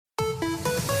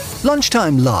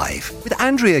Lunchtime Live with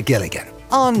Andrea Gilligan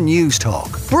on News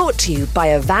Talk. Brought to you by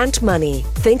Avant Money.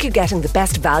 Think you're getting the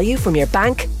best value from your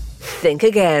bank? Think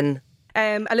again.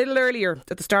 A little earlier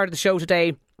at the start of the show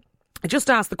today, I just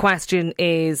asked the question,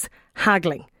 is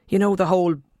haggling, you know, the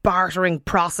whole bartering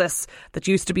process that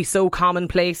used to be so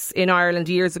commonplace in Ireland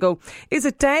years ago, is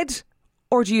it dead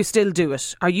or do you still do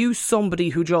it? Are you somebody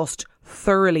who just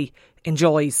thoroughly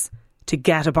enjoys to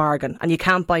get a bargain and you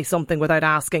can't buy something without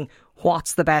asking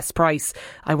what's the best price?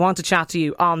 I want to chat to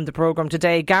you on the programme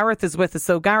today. Gareth is with us.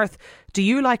 So Gareth, do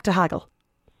you like to haggle?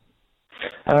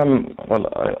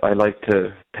 Well, I like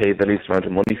to pay the least amount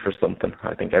of money for something.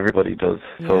 I think everybody does.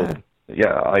 Yeah. So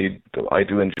yeah, I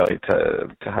do enjoy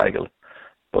to haggle.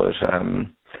 But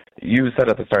you said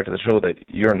at the start of the show that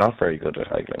you're not very good at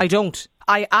haggling. I don't.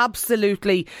 I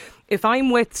absolutely, if I'm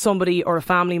with somebody or a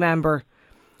family member,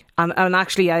 and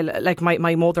actually I like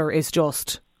my mother is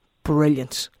just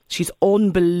brilliant. She's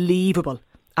unbelievable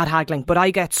at haggling, but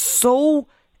I get so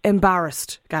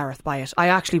embarrassed, Gareth, by it. I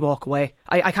actually walk away.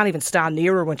 I can't even stand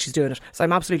near her when she's doing it. So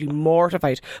I'm absolutely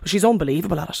mortified. But she's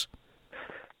unbelievable at it.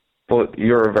 But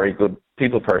you're a very good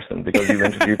people person because you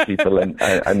interview people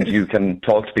and you can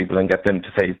talk to people and get them to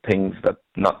say things that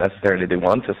not necessarily they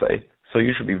want to say. So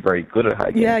you should be very good at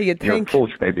haggling. Yeah, you'd think. Your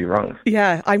approach may be wrong.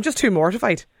 Yeah, I'm just too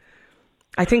mortified.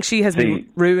 I think she has been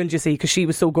ruined, you see, because she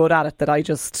was so good at it that I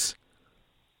just...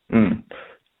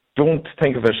 Don't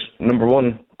think of it, number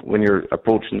one, when you're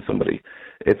approaching somebody,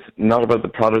 it's not about the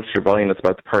products you're buying, it's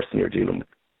about the person you're dealing with.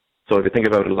 So if you think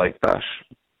about it like that,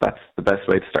 that's the best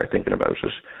way to start thinking about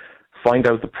it. Find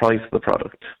out the price of the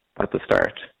product at the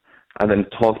start and then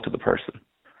talk to the person.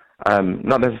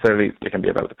 Not necessarily it can be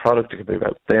about the product, it can be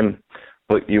about them,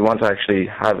 but you want to actually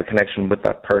have a connection with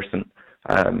that person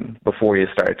before you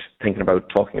start thinking about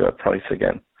talking about price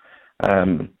again.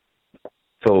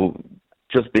 So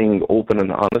just being open and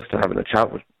honest and having a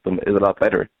chat with them is a lot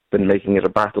better than making it a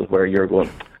battle where you're going,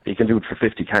 you can do it for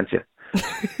 50, can't you?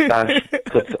 That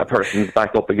puts a person's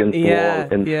back up against the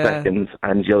wall in seconds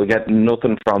and you'll get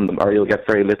nothing from them or you'll get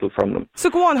very little from them. So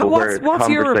go on, what's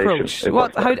your approach?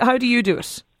 How do you do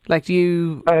it? Like, do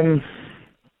you...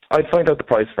 I'd find out the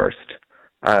price first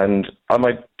and I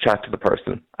might chat to the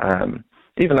person.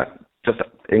 Even just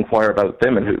inquire about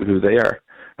them and who they are.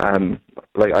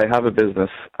 Like I have a business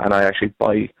and I actually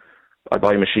buy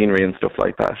machinery and stuff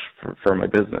like that for my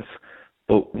business.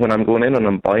 But when I'm going in and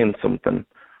I'm buying something,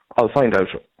 I'll find out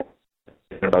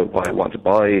about what I want to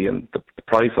buy and the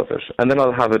price of it. And then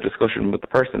I'll have a discussion with the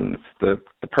person. It's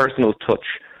the personal touch.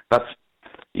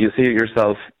 You see it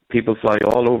yourself, people fly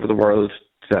all over the world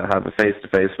to have a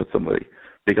face-to-face with somebody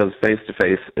because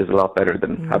face-to-face is a lot better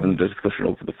than having a discussion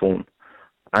over the phone.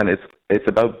 And it's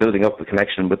about building up the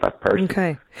connection with that person.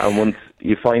 Okay. And once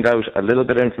you find out a little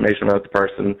bit of information about the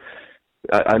person,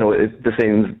 I know the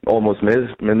seems almost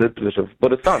manipulative,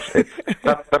 but it's not. It's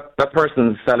that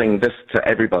person's selling this to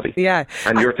everybody. Yeah.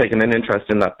 And you're taking an interest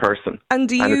in that person. And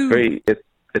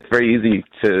it's very easy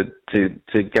to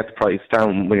get the price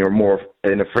down when you're more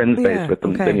in a friend space with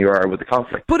them than you are with the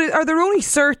conflict. But are there only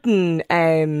certain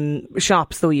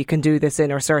shops though you can do this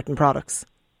in, or certain products?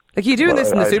 Like you doing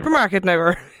this in the supermarket now?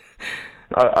 Or?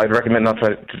 I'd recommend not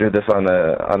trying to do this on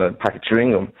a pack of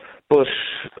chewing gum. But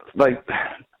like,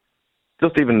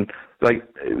 just even like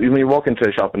when you walk into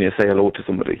a shop and you say hello to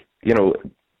somebody, you know,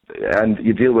 and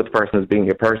you deal with the person as being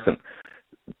a person,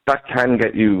 that can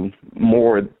get you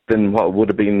more than what would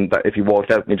have been that if you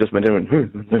walked out and you just went in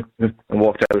and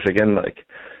walked out again. Like,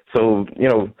 so you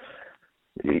know.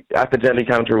 At the deli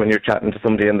counter when you're chatting to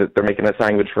somebody and they're making a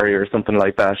sandwich for you or something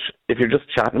like that, if you're just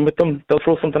chatting with them, they'll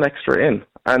throw something extra in.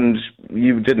 And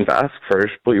you didn't ask for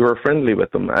it, but you were friendly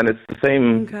with them. And it's the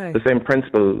same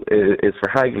principle is for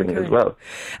haggling as well.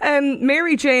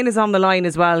 Mary Jane is on the line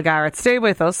as well, Gareth. Stay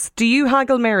with us. Do you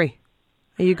haggle, Mary?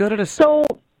 Are you good at it? So,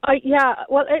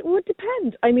 well, it would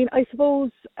depend. I mean, I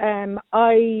suppose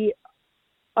I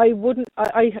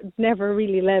never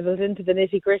really levelled into the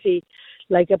nitty-gritty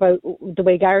like about the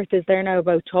way Gareth is there now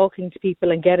about talking to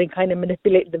people and getting kind of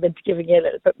manipulating them into giving you a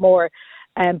little bit more.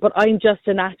 But I'm just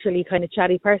a naturally kind of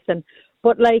chatty person.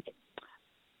 But like,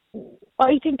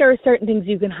 I think there are certain things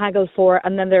you can haggle for,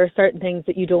 and then there are certain things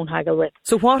that you don't haggle with.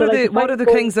 So what are the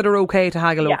things that are okay to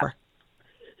haggle over?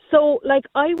 So, like,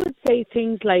 I would say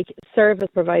things like service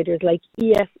providers, like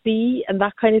ESB and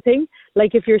that kind of thing.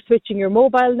 Like, if you're switching your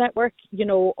mobile network, you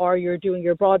know, or you're doing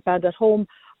your broadband at home,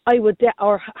 I would,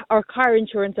 or car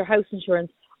insurance or house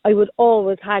insurance, I would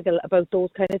always haggle about those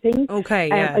kind of things. Okay,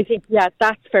 yeah. I think,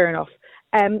 that's fair enough.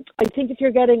 I think if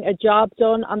you're getting a job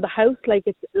done on the house,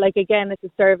 it's a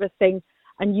service thing,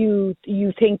 and you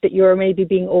think that you're maybe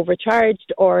being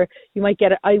overcharged, or you might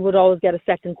I would always get a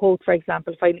second quote, for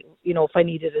example, if I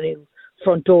needed a new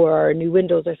front door or new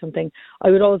windows or something, I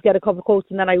would always get a couple of quotes,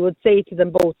 and then I would say to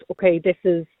them both, okay, this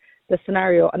is the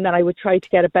scenario, and then I would try to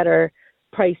get a better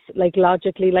price, like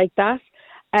logically like that.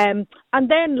 And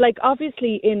then, like,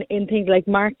 obviously in things like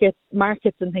markets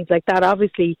and things like that,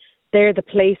 obviously they're the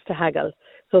place to haggle.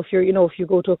 So if you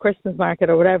go to a Christmas market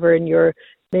or whatever, and you're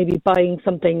maybe buying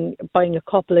a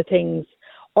couple of things,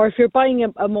 or if you're buying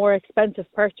a more expensive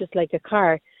purchase like a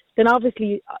car, then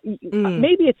obviously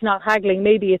maybe it's not haggling,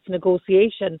 maybe it's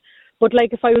negotiation. But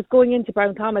like if I was going into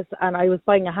Brown Thomas and I was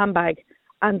buying a handbag,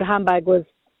 and the handbag was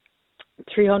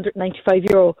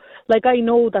 €395, like, I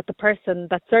know that the person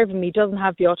that's serving me doesn't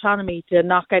have the autonomy to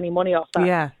knock any money off that.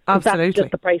 Yeah, absolutely. That's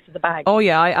just the price of the bag. Oh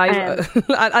yeah,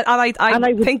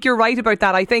 I think you're right about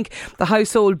that. I think the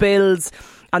household bills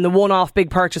and the one-off big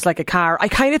purchase like a car, I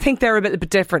kind of think they're a bit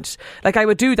different. Like, I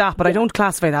would do that, but I don't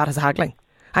classify that as haggling.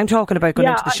 I'm talking about going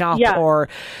into the shop or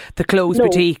the clothes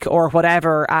boutique or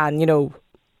whatever, and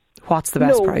what's the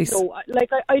best price? No, like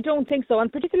I don't think so,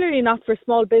 and particularly not for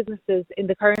small businesses in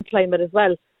the current climate as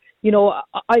well.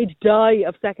 I'd die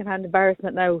of secondhand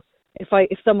embarrassment now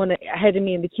if someone ahead of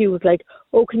me in the queue was like,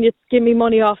 "Oh, can you give me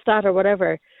money off that?" or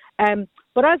whatever.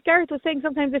 But as Gareth was saying,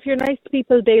 sometimes if you're nice to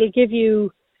people, they'll give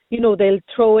you, they'll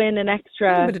throw in an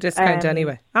extra a bit of discount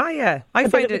anyway. Yeah, I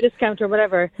find a discount or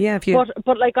whatever. Yeah,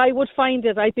 but like I would find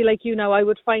it. I'd be like I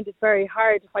would find it very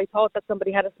hard if I thought that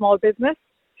somebody had a small business.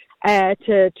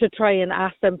 To try and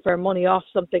ask them for money off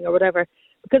something or whatever,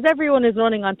 because everyone is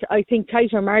running on, I think,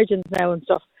 tighter margins now and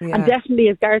stuff. Yeah. And definitely,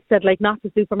 as Gareth said, like, not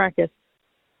the supermarket.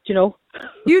 Do you know?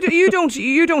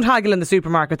 You don't haggle in the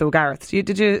supermarket though, Gareth.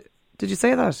 Did you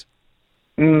say that?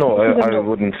 No, I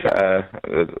wouldn't. I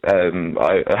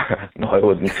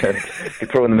wouldn't. You're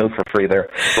throwing the milk for free there.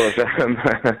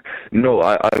 But no,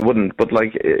 I wouldn't. But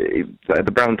like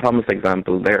the Brown Thomas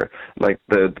example there, like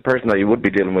the person that you would be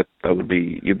dealing with,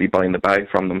 you'd be buying the bag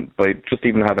from them. By just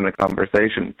even having a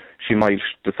conversation, she might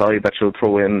decide that she'll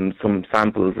throw in some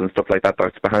samples and stuff like that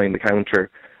that's behind the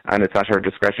counter, and it's at her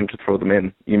discretion to throw them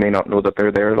in. You may not know that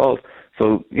they're there at all.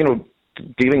 So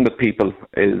dealing with people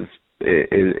is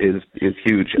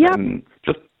huge, and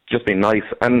just being nice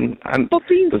and but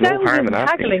being there's sound no harm isn't in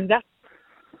asking. haggling. That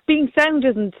being sound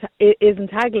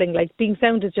isn't haggling. Like, being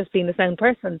sound is just being a sound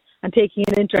person and taking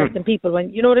an interest in people.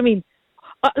 When you know what I mean.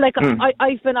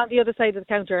 I've been on the other side of the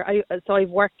counter. So I've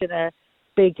worked in a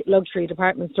big luxury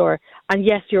department store, and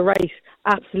yes, you're right.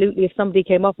 Absolutely, if somebody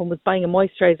came up and was buying a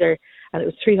moisturiser and it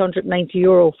was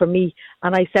 €390 for me,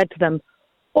 and I said to them,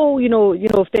 "Oh,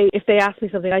 if they asked me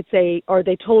something, I'd say," or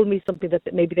they told me something that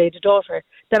maybe they had a daughter,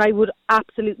 then I would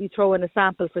absolutely throw in a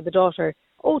sample for the daughter.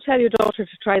 "Oh, tell your daughter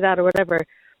to try that," or whatever.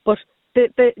 But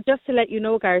just to let you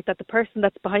know, Gareth, that the person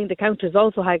that's behind the counter is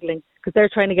also haggling, because they're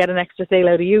trying to get an extra sale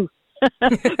out of you.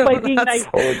 By being nice.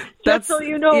 Just so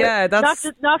you know, not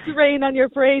to rain on your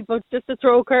parade, but just to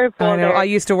throw a curveball. I know. There. I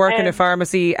used to work in a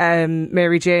pharmacy,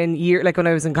 Mary Jane, when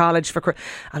I was in college,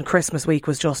 and Christmas week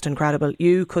was just incredible.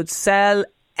 You could sell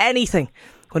anything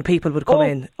when people would come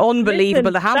in.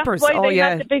 Unbelievable. Listen, the hampers. That's why they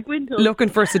had the big windows. Looking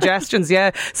for suggestions.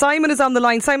 Yeah. Simon is on the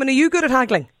line. Simon, are you good at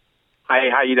haggling?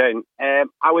 Hi, how you doing?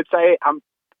 I would say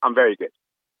I'm very good.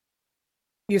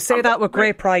 You say that with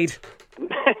great pride.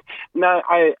 No,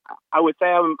 I would say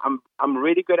I'm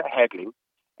really good at haggling.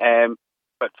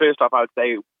 But first off, I would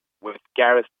say, with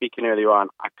Gareth speaking earlier on,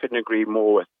 I couldn't agree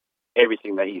more with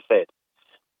everything that he said.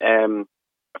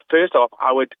 First off,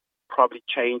 I would probably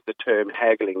change the term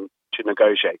haggling to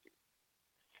negotiating.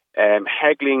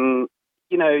 Haggling,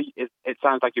 it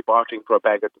sounds like you're bartering for a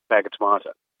bag of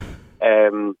tomato.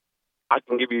 I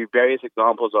can give you various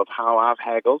examples of how I've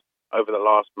haggled over the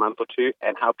last month or two,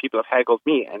 and how people have haggled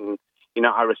me. And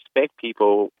I respect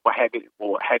people for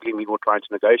haggling me or trying to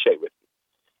negotiate with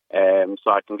me.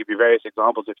 So I can give you various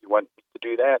examples if you want me to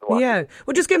do that. Yeah.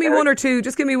 Well, just give me one or two.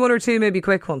 Just give me one or two, maybe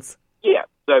quick ones. Yeah.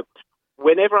 So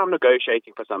whenever I'm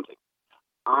negotiating for something,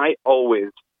 I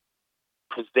always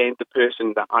present the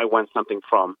person that I want something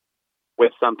from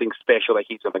with something special that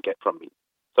he's going to get from me.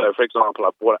 So, for example,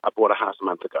 I bought a house a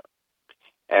month ago.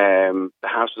 The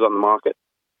house was on the market.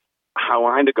 How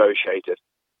I negotiated,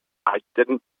 I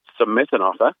didn't submit an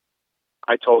offer.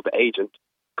 I told the agent,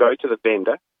 go to the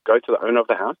vendor, go to the owner of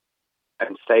the house,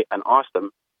 and ask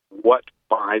them, what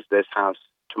buys this house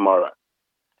tomorrow?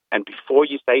 And before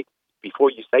you say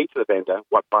to the vendor,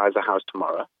 what buys the house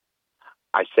tomorrow,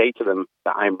 I say to them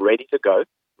that I'm ready to go.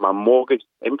 My mortgage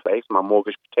is in place. My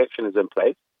mortgage protection is in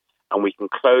place, and we can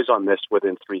close on this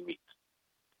within 3 weeks.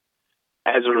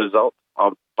 As a result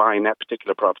of buying that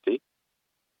particular property,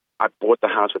 I bought the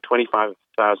house for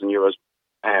 25,000 euros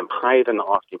higher than the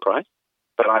asking price,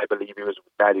 but I believe it was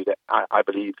valued at, I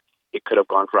believe it could have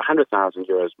gone for 100,000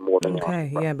 euros more than the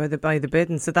asking price. Yeah, by the bid.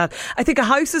 And so that, I think a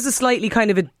house is a slightly kind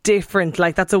of a different,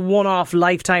 like that's a one-off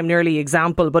lifetime nearly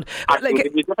example. But I can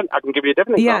give you a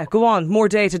different example. Yeah, go on, more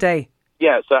day to day.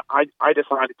 Yeah, so I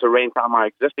decided to rent out my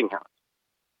existing house.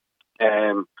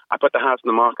 I put the house in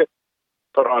the market,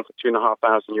 put it on for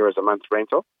 2,500 euros a month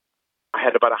rental. I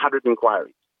had about 100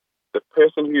 inquiries. The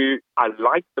person who I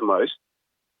liked the most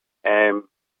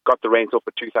got the rental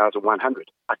for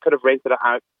 2,100. I could have rented it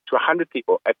out to 100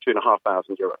 people at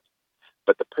 2,500 euros.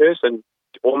 But the person,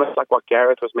 almost like what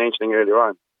Gareth was mentioning earlier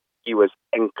on, he was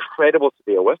incredible to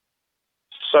deal with,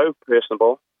 so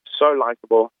personable, so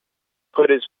likable, put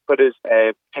his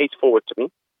case forward to me.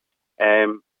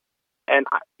 And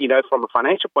from a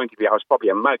financial point of view, I was probably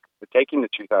a mug for taking the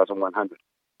 2,100.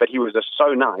 But he was just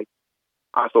so nice.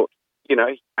 I thought,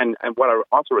 and what I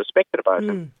also respected about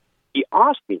him, he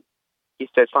asked me, he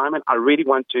said, Simon, I really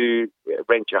want to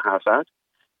rent your house out.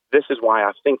 This is why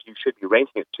I think you should be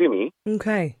renting it to me.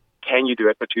 Okay. Can you do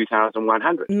it for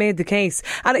 2,100? Made the case.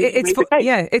 And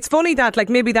it's funny that like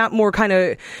maybe that more kind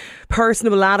of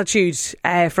personable attitude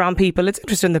from people. It's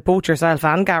interesting that both yourself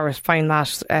and Gareth find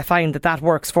that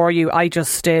works for you.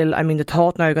 The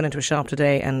thought now going into a shop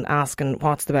today and asking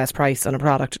what's the best price on a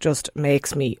product just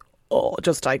makes me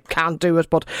I can't do it.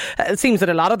 But it seems that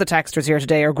a lot of the texters here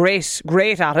today are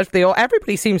great at it.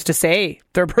 Everybody seems to say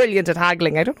they're brilliant at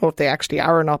haggling. I don't know if they actually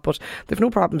are or not, but they've no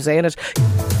problem saying it.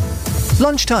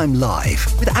 Lunchtime Live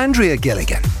with Andrea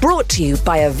Gilligan. Brought to you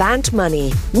by Avant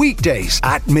Money. Weekdays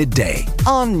at midday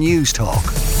on News Talk.